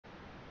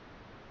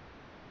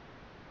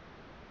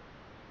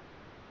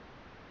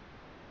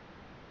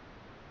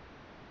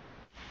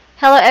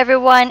Hello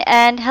everyone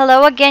and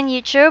hello again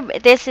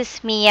YouTube. This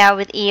is Mia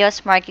with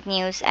EOS Market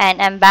News and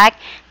I'm back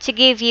to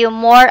give you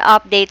more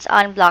updates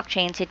on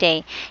blockchain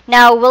today.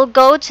 Now we'll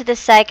go to the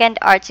second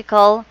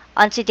article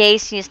on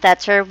today's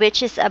newsletter,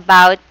 which is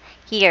about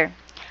here.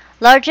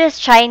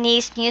 Largest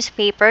Chinese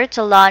newspaper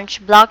to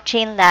launch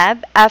blockchain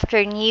lab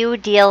after new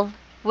deal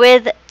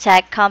with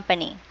tech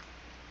company.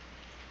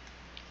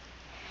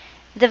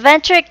 The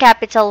venture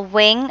capital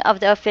wing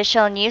of the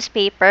official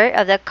newspaper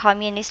of the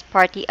Communist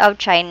Party of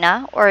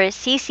China, or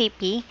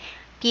CCP,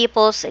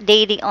 People's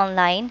Daily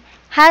Online,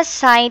 has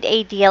signed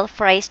a deal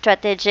for a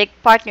strategic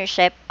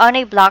partnership on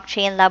a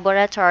blockchain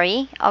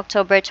laboratory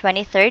October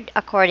 23rd,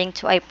 according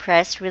to a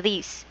press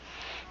release.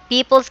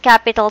 People's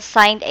Capital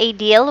signed a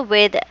deal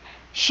with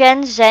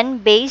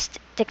Shenzhen-based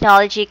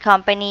technology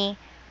company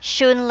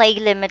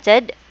Xunlei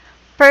Limited.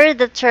 Per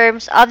the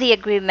terms of the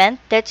agreement,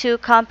 the two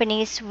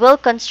companies will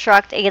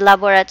construct a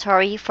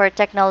laboratory for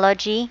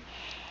technology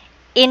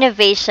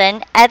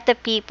innovation at the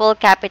People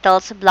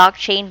Capital's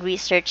Blockchain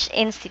Research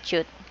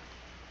Institute.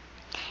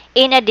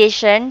 In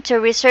addition to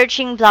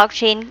researching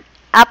blockchain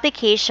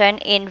application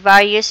in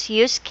various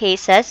use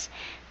cases,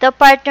 the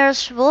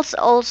partners will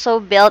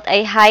also build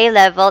a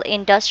high-level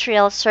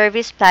industrial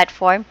service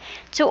platform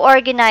to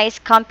organize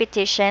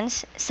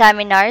competitions,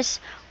 seminars,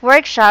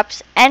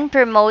 workshops, and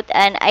promote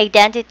an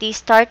identity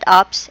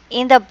startups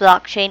in the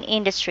blockchain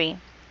industry.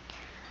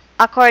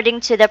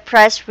 According to the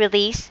press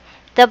release,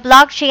 the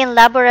blockchain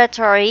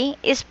laboratory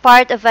is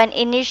part of an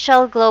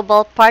initial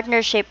global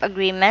partnership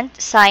agreement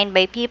signed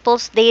by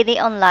People's Daily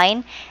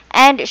Online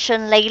and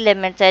Xunlei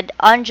Limited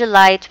on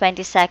July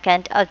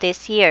 22nd of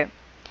this year.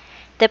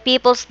 The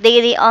People's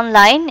Daily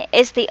Online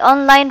is the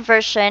online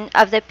version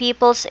of the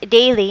People's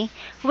Daily,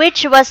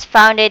 which was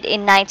founded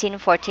in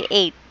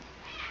 1948.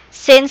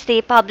 Since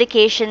the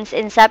publication's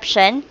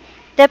inception,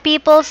 the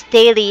People's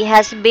Daily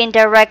has been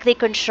directly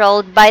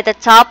controlled by the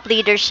top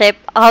leadership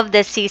of the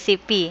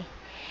CCP.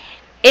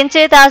 In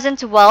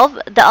 2012,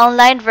 the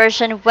online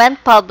version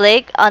went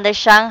public on the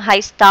Shanghai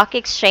Stock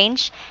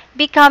Exchange,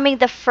 becoming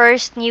the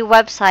first new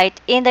website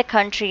in the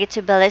country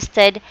to be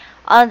listed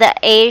on the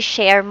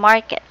A-share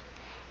market.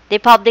 The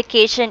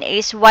publication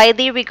is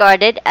widely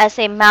regarded as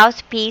a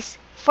mouthpiece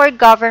for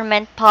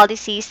government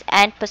policies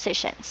and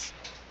positions.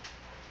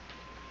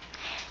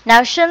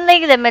 Now,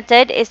 Xunlei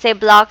Limited is a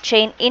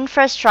blockchain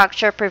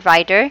infrastructure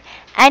provider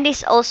and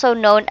is also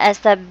known as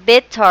the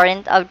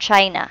BitTorrent of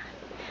China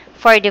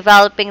for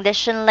developing the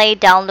Xunlei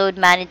Download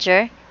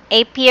Manager,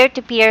 a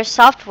peer-to-peer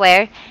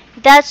software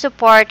that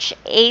supports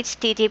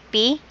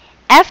HTTP,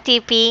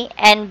 FTP,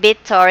 and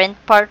BitTorrent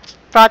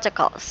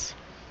protocols.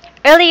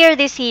 Earlier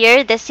this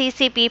year, the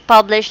CCP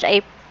published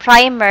a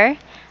primer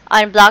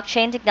on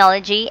blockchain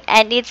technology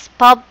and its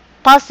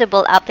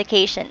possible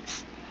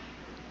applications.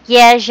 Ye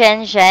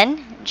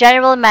Zhenzhen,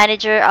 general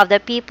manager of the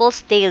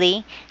People's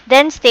Daily,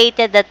 then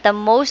stated that the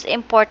most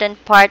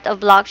important part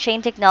of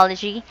blockchain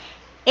technology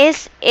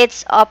is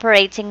its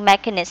operating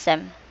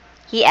mechanism.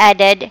 He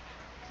added,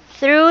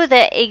 through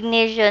the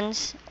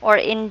ingenious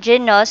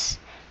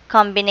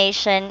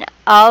combination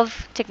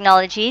of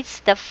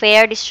technologies, the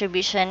fair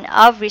distribution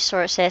of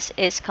resources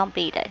is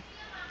completed.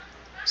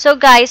 So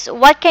guys,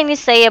 what can you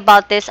say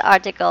about this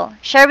article?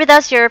 Share with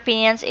us your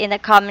opinions in the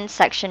comment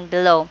section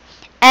below.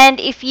 And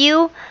if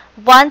you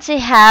want to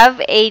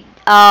have a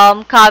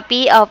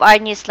copy of our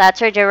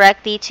newsletter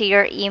directly to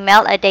your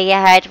email a day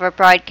ahead of our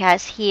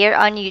broadcast here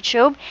on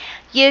YouTube,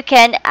 you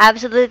can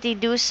absolutely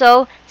do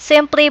so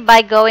simply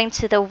by going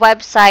to the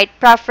website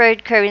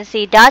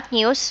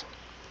PreferredCurrency.News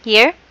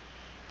here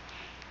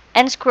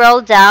and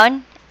scroll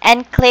down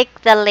and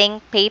click the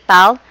link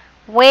PayPal,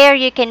 where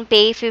you can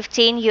pay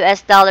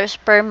 $15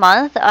 per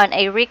month on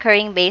a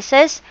recurring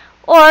basis,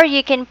 or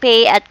you can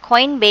pay at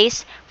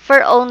Coinbase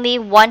for only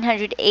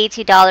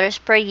 $180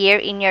 per year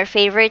in your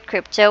favorite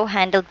crypto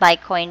handled by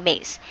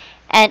Coinbase.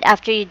 And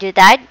after you do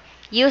that,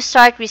 you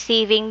start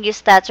receiving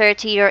newsletter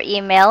to your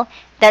email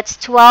that's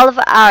 12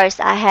 hours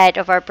ahead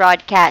of our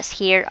broadcast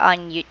here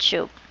on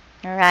YouTube.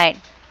 Alright.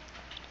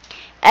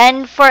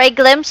 And for a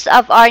glimpse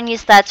of our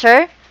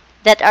newsletter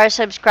that our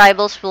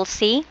subscribers will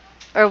see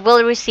or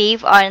will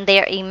receive on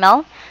their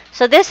email.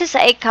 So this is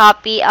a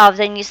copy of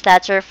the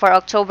newsletter for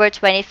October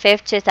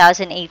 25th,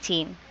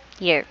 2018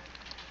 here.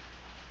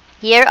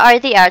 Here are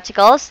the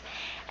articles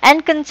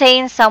and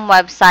contain some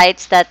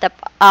websites that the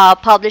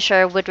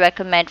publisher would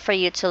recommend for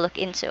you to look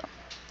into.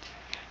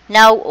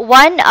 Now,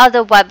 one of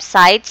the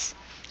websites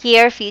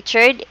here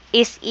featured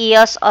is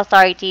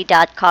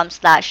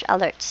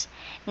eosauthority.com/alerts.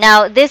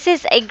 Now, this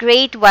is a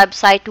great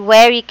website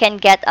where you can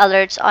get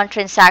alerts on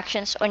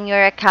transactions on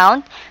your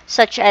account,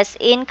 such as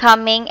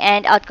incoming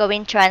and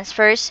outgoing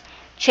transfers,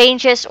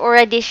 changes or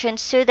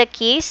additions to the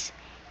keys,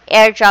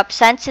 airdrop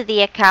sent to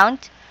the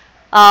account,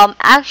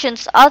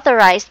 actions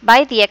authorized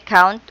by the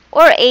account,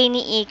 or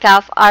any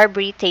ECAF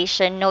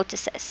arbitration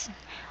notices.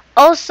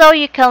 Also,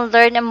 you can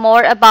learn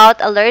more about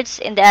alerts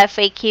in the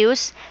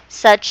FAQs,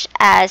 such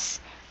as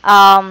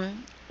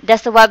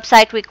does the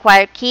website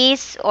require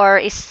keys or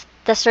is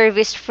the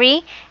service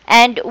free,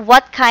 and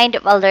what kind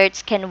of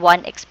alerts can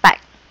one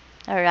expect.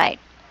 Alright.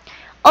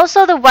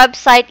 Also, the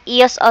website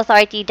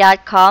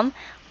eosauthority.com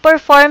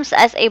performs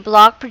as a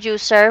blog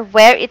producer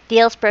where it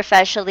deals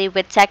professionally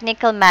with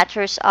technical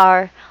matters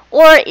or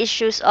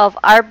issues of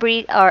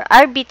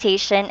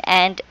arbitration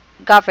and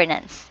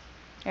governance.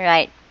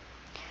 Right.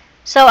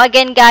 So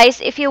again, guys,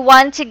 if you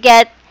want to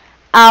get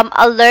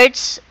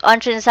alerts on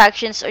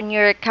transactions on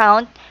your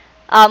account,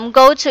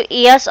 go to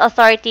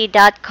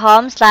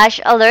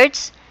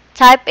eosauthority.com/alerts.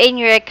 Type in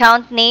your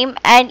account name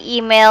and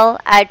email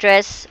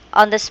address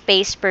on the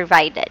space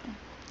provided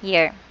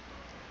here.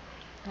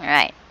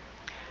 Alright.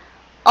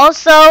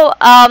 Also,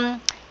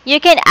 you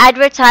can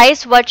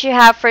advertise what you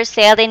have for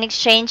sale in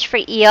exchange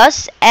for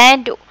EOS,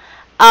 and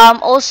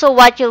also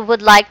what you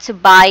would like to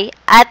buy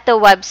at the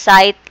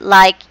website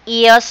like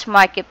EOS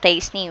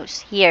Marketplace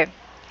News here.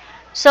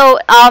 So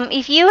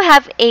if you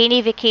have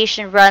any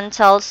vacation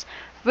rentals,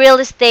 real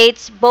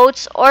estates,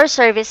 boats, or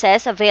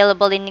services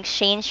available in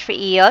exchange for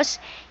EOS,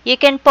 you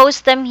can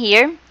post them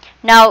here.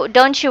 Now,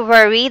 don't you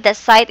worry, the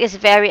site is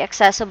very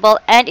accessible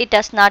and it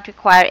does not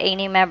require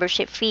any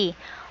membership fee.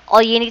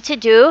 All you need to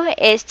do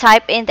is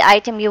type in the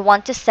item you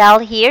want to sell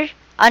here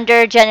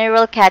under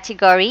General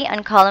Category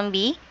on column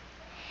B,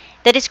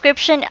 the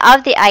description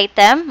of the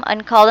item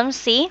on column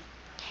C,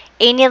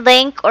 any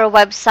link or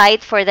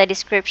website for the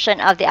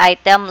description of the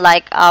item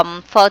like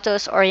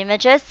photos or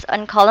images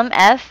on column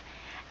F,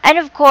 and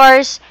of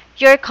course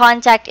your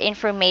contact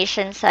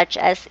information such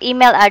as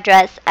email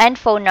address and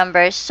phone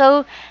numbers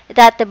so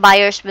that the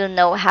buyers will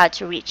know how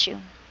to reach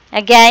you.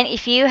 Again,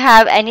 if you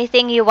have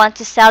anything you want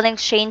to sell in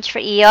exchange for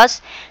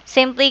EOS,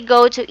 simply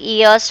go to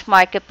EOS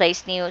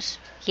Marketplace News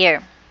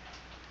here.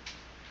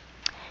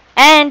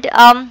 And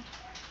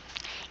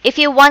if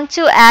you want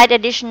to add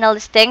additional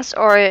listings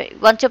or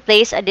want to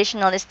place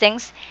additional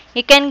listings,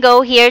 you can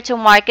go here to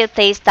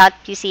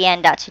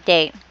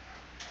marketplace.pcn.today. You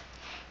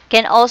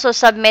can also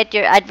submit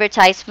your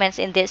advertisements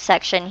in this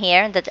section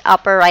here in the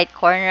upper right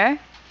corner.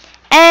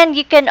 And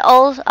you can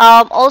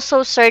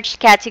also search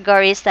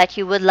categories that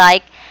you would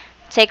like.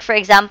 Take for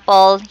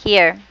example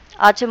here,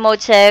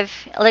 automotive,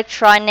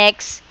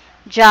 electronics,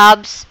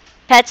 jobs,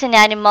 pets and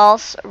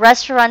animals,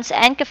 restaurants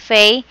and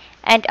cafe,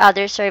 and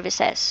other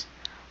services.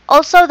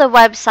 Also, the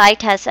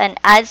website has an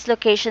ads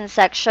location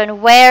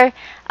section where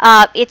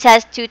it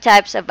has two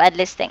types of ad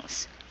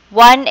listings.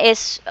 One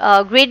is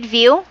grid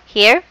view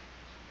here,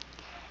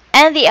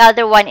 and the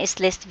other one is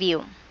list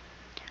view.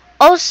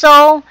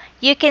 Also,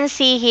 you can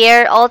see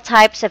here all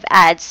types of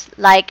ads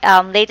like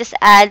latest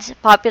ads,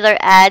 popular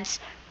ads,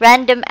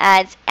 random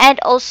ads, and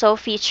also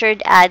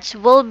featured ads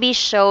will be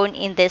shown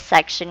in this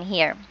section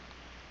here.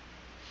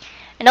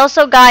 And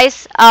also,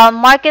 guys,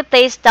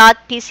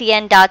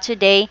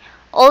 marketplace.pcn.today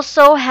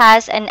also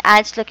has an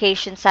ads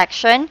location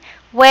section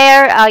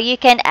where you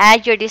can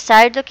add your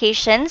desired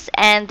locations,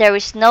 and there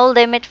is no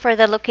limit for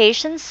the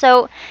locations,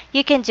 so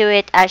you can do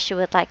it as you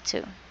would like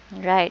to.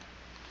 Right.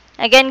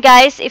 Again,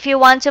 guys, if you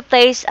want to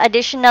place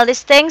additional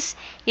listings,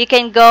 you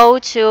can go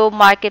to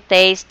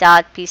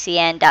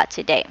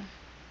marketplace.pcn.today.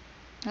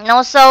 And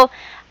also,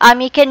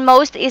 you can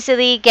most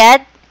easily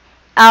get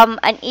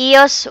an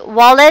EOS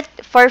wallet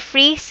for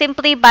free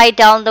simply by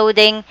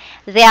downloading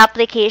the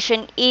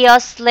application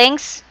EOS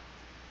Links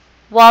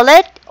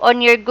Wallet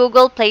on your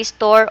Google Play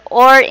Store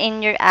or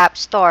in your App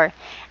Store.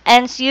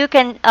 And so you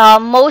can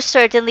most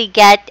certainly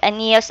get an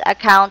EOS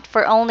account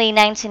for only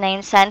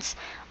 99 cents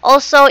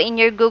also in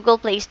your Google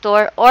Play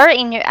Store or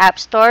in your App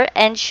Store,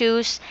 and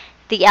choose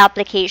the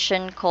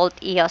application called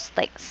EOS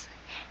Links.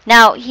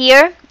 Now,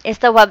 here is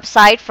the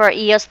website for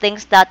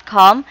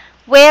eoslinks.com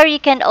where you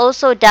can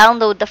also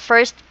download the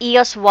first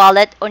EOS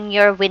wallet on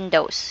your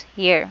Windows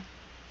here.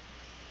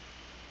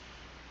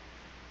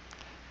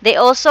 They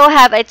also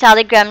have a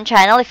Telegram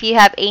channel if you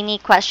have any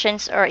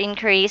questions or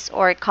inquiries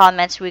or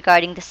comments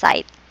regarding the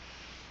site.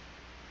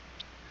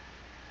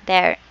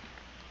 There.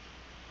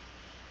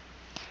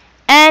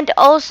 And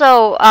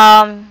also,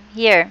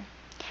 here,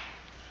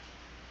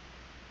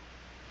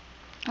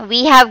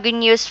 we have good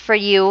news for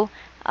you.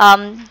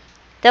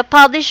 The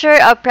publisher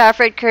of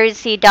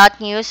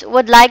PreferredCurrency.News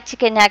would like to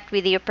connect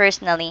with you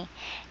personally.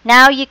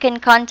 Now you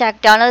can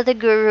contact Donald the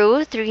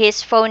Guru through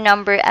his phone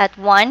number at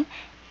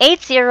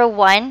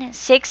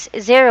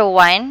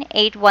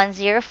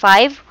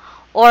 1-801-601-8105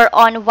 or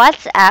on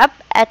WhatsApp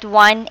at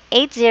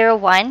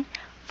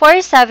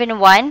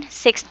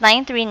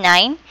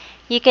 1-801-471-6939.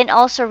 You can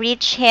also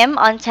reach him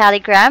on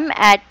Telegram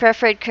at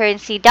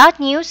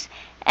PreferredCurrency.News,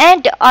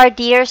 and our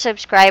dear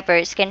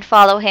subscribers can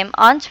follow him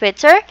on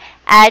Twitter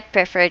at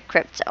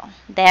PreferredCrypto.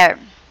 There.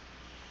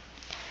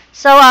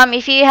 So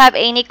if you have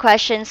any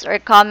questions or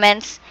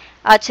comments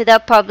to the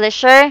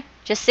publisher,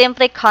 just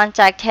simply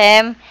contact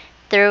him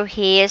through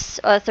these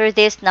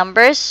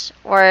numbers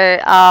or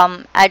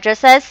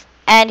addresses,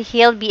 and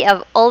he'll be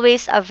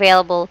always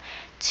available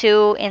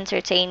to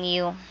entertain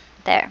you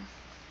there.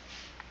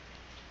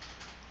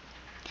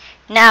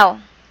 Now,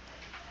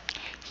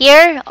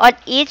 here on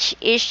each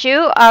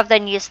issue of the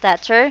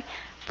newsletter,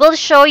 we'll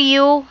show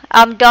you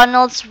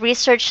Donald's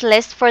research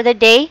list for the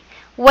day,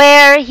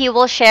 where he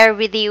will share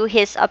with you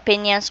his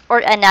opinions or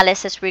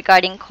analysis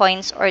regarding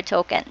coins or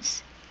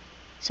tokens.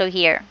 So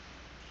here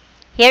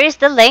is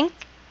the link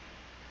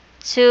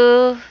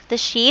to the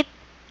sheet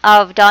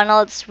of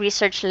Donald's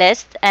research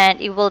list, and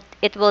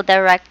it will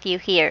direct you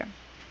here.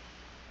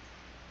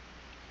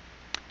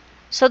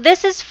 So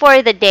this is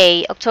for the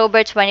day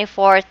October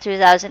 24th,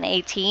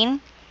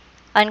 2018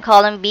 on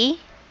column B.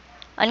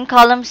 On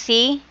column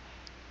C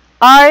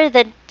are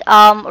the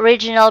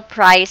original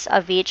price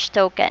of each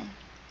token.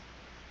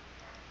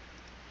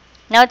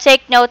 Now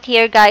take note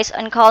here, guys,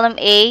 on column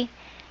A,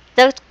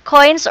 the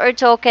coins or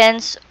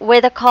tokens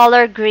with the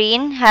color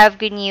green have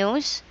good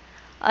news.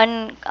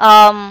 On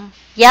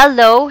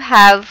yellow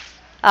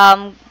have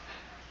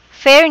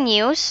fair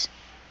news.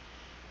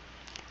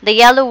 The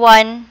yellow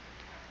one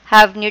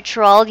have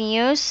neutral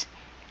news,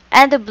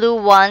 and the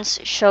blue ones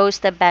shows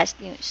the best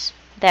news.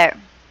 There.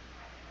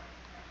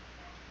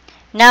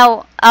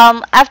 Now,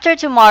 after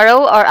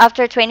tomorrow or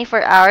after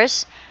 24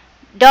 hours,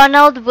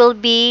 Donald will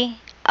be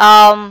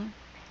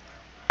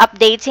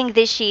updating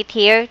this sheet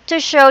here to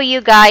show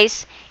you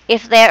guys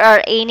if there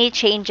are any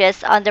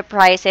changes on the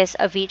prices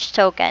of each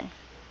token.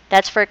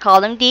 That's for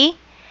column D.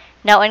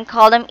 Now in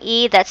column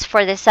E, that's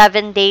for the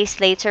 7 days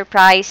later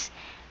price.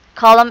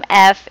 Column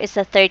F is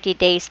the 30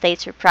 days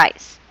later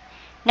price.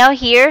 Now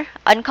here,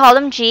 on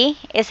column G,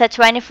 is a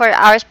 24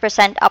 hours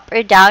percent up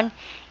or down.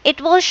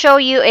 It will show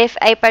you if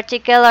a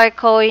particular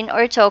coin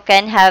or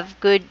token have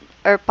good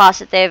or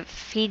positive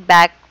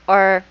feedback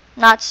or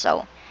not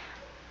so.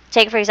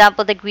 Take for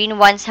example, the green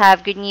ones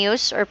have good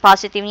news or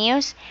positive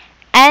news,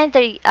 and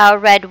the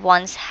red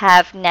ones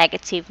have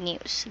negative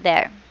news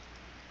there.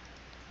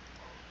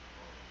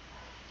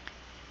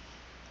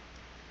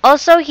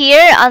 Also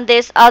here on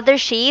this other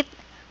sheet,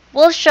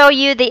 we'll show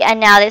you the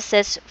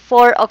analysis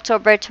for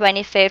October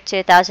 25th,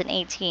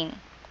 2018.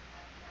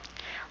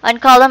 On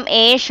column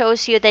A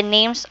shows you the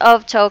names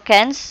of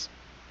tokens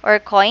or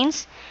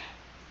coins.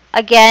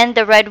 Again,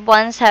 the red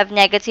ones have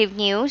negative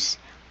news.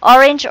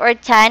 Orange or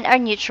tan are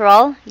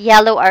neutral.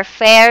 Yellow are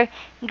fair.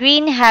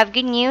 Green have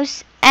good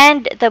news.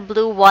 And the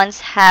blue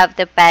ones have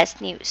the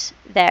best news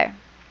there.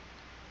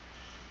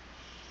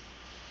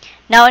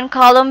 Now in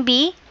column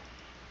B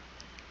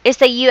is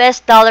the US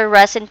dollar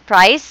recent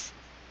price.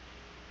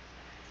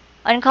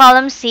 On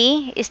column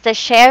C is the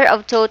share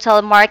of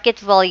total market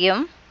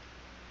volume.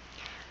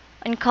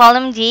 On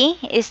column D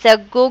is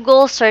the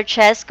Google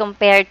searches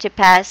compared to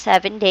past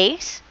 7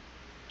 days.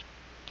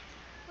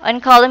 On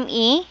column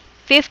E,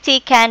 50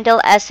 candle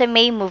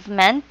SMA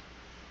movement.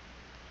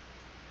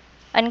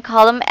 On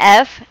column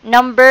F,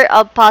 number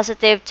of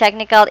positive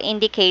technical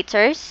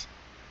indicators.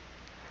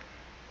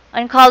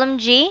 On column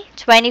G,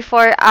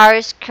 24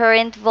 hours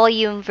current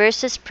volume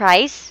versus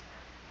price.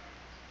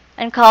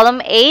 On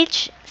column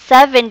H,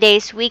 7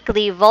 days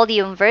weekly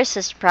volume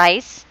versus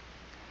price.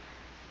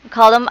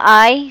 Column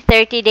I,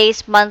 30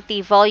 days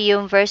monthly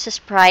volume versus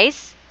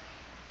price.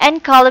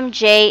 And column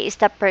J is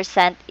the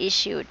percent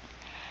issued.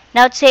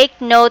 Now take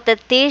note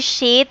that this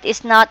sheet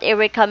is not a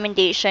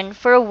recommendation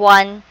for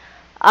one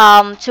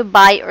to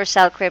buy or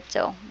sell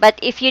crypto. But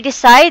if you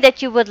decide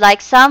that you would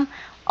like some,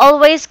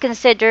 always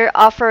consider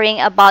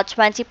offering about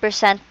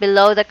 20%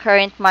 below the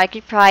current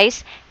market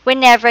price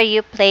whenever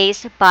you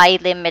place buy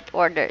limit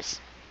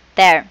orders.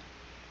 There.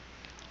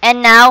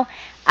 And now,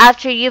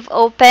 after you've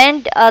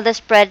opened the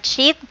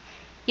spreadsheet,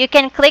 you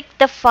can click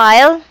the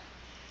file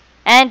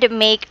and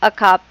make a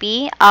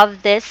copy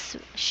of this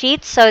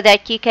sheet so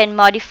that you can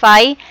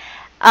modify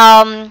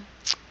or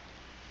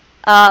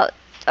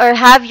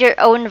have your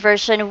own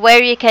version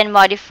where you can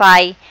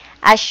modify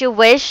as you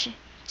wish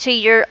to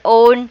your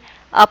own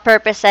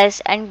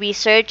purposes and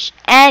research.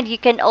 And you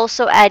can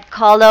also add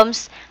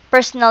columns,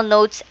 personal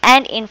notes,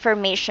 and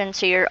information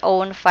to your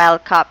own file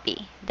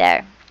copy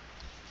there.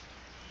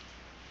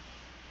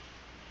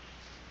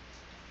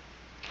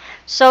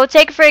 So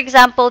take for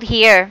example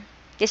here,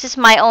 this is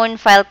my own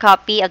file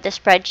copy of the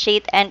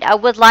spreadsheet, and I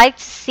would like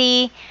to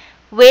see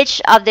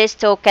which of these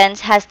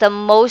tokens has the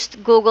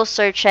most Google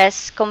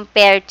searches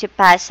compared to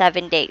past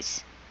 7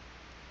 days.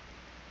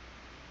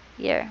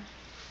 Here.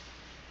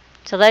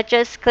 So let's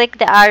just click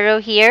the arrow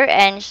here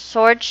and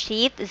sort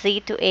sheet Z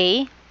to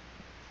A.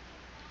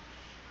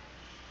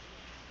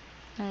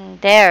 And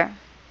there.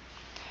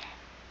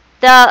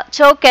 The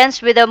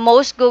tokens with the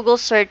most Google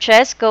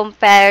searches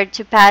compared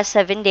to past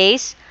 7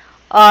 days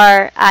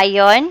are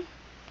Ion,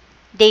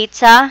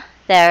 Data,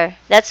 there,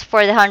 that's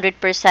for the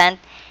 100%,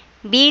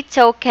 B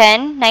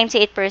token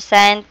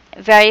 98%,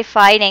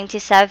 Verify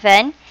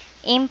 97%,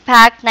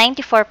 Impact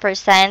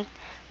 94%,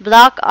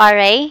 Block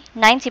Array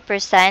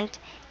 90%,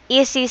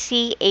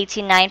 ECC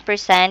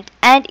 89%,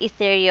 and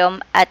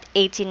Ethereum at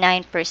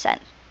 89%.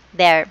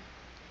 There.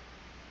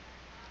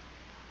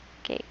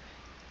 Okay.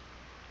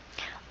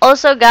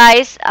 Also,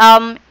 guys,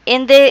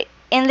 in the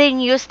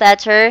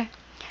newsletter,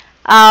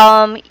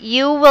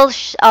 you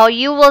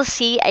will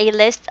see a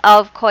list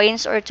of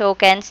coins or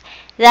tokens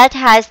that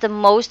has the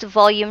most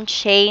volume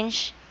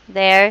change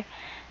there.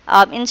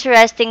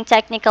 Interesting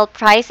technical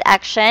price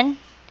action,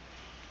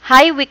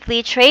 high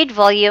weekly trade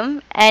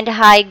volume, and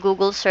high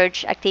Google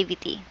search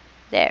activity.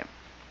 There.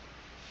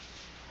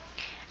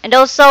 And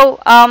also,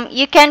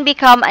 you can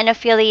become an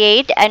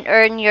affiliate and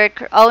earn your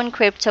own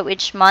crypto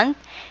each month.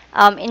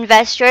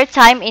 Invest your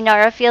time in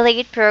our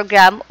affiliate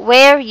program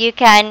where you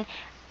can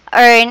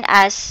earn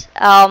as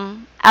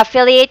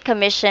affiliate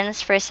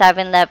commissions for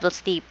 7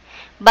 levels deep.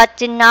 But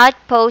do not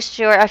post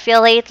your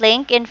affiliate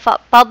link in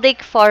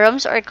public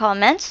forums or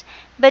comments,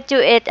 but do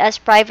it as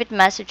private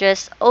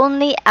messages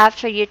only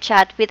after you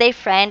chat with a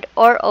friend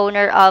or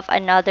owner of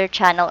another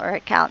channel or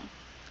account.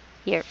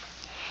 Here.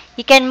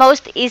 You can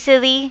most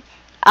easily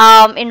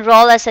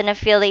enroll as an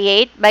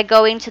affiliate by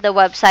going to the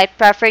website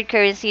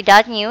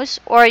PreferredCurrency.News,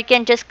 or you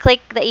can just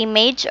click the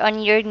image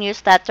on your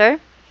newsletter,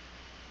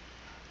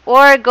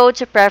 or go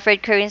to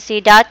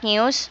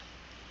PreferredCurrency.News,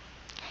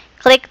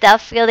 click the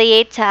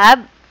affiliate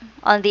tab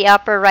on the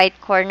upper right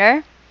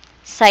corner,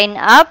 sign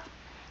up,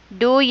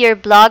 do your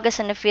blog as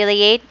an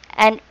affiliate,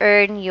 and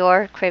earn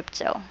your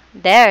crypto.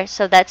 There,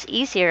 so that's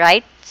easy,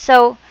 right?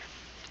 So,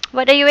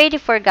 what are you waiting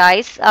for,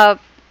 guys?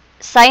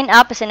 Sign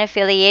up as an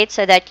affiliate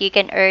so that you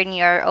can earn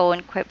your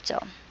own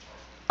crypto.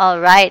 All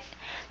right.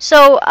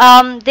 So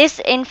this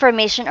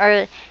information,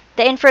 or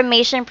the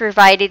information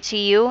provided to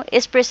you,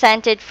 is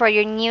presented for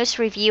your news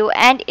review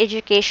and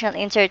educational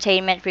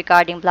entertainment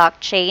regarding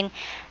blockchain,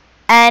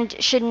 and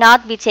should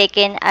not be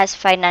taken as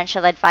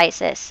financial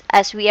advices,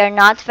 as we are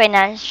not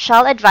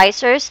financial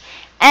advisors.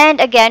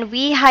 And again,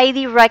 we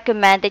highly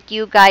recommend that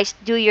you guys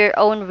do your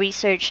own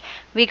research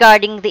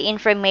regarding the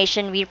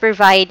information we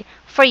provide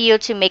for you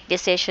to make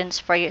decisions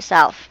for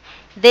yourself.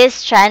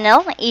 This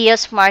channel,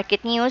 EOS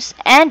Market News,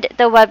 and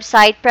the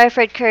website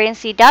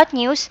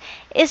PreferredCurrency.News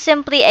is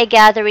simply a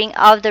gathering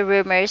of the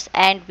rumors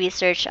and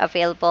research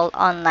available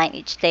online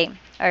each day.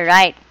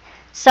 Alright,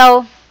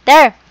 so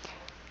there.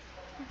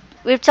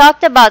 We've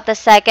talked about the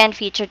second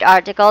featured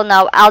article.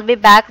 Now I'll be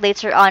back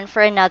later on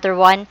for another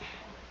one.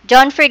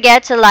 Don't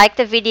forget to like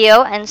the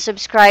video and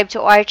subscribe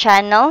to our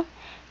channel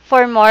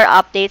for more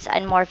updates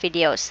and more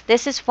videos.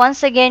 This is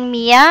once again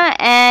Mia,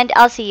 and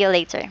I'll see you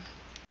later.